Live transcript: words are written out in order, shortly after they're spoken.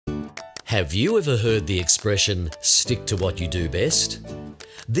Have you ever heard the expression, stick to what you do best?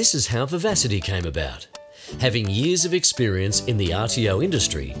 This is how Vivacity came about. Having years of experience in the RTO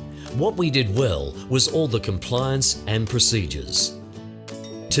industry, what we did well was all the compliance and procedures.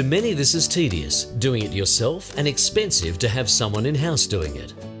 To many this is tedious, doing it yourself, and expensive to have someone in-house doing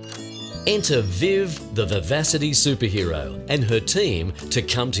it. Enter Viv, the Vivacity superhero, and her team to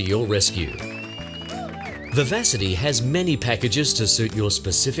come to your rescue. Vivacity has many packages to suit your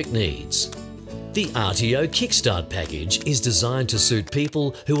specific needs. The RTO Kickstart package is designed to suit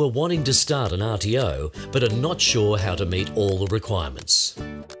people who are wanting to start an RTO but are not sure how to meet all the requirements.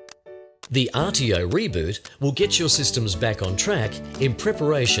 The RTO Reboot will get your systems back on track in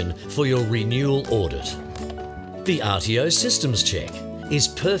preparation for your renewal audit. The RTO Systems Check is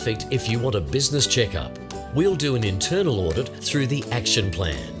perfect if you want a business checkup. We'll do an internal audit through the action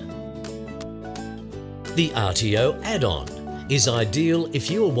plan. The RTO Add-on is ideal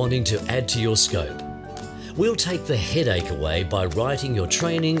if you are wanting to add to your scope. We'll take the headache away by writing your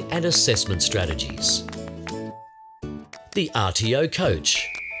training and assessment strategies. The RTO Coach.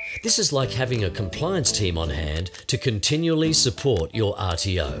 This is like having a compliance team on hand to continually support your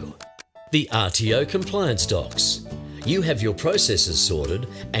RTO. The RTO Compliance Docs. You have your processes sorted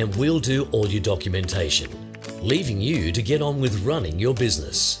and we'll do all your documentation, leaving you to get on with running your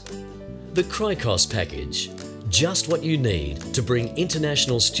business. The CRICOS package. Just what you need to bring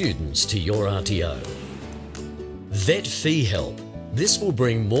international students to your RTO. Vet Fee Help. This will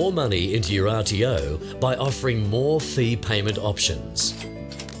bring more money into your RTO by offering more fee payment options.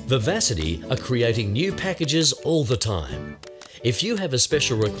 Vivacity are creating new packages all the time. If you have a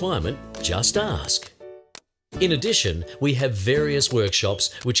special requirement, just ask. In addition, we have various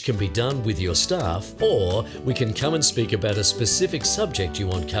workshops which can be done with your staff, or we can come and speak about a specific subject you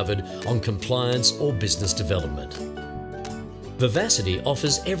want covered on compliance or business development. Vivacity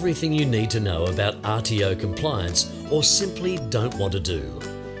offers everything you need to know about RTO compliance or simply don't want to do.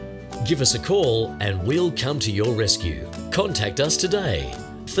 Give us a call and we'll come to your rescue. Contact us today,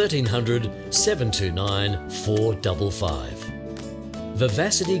 1300 729 455.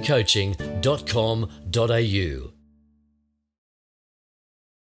 vivacitycoaching.com.au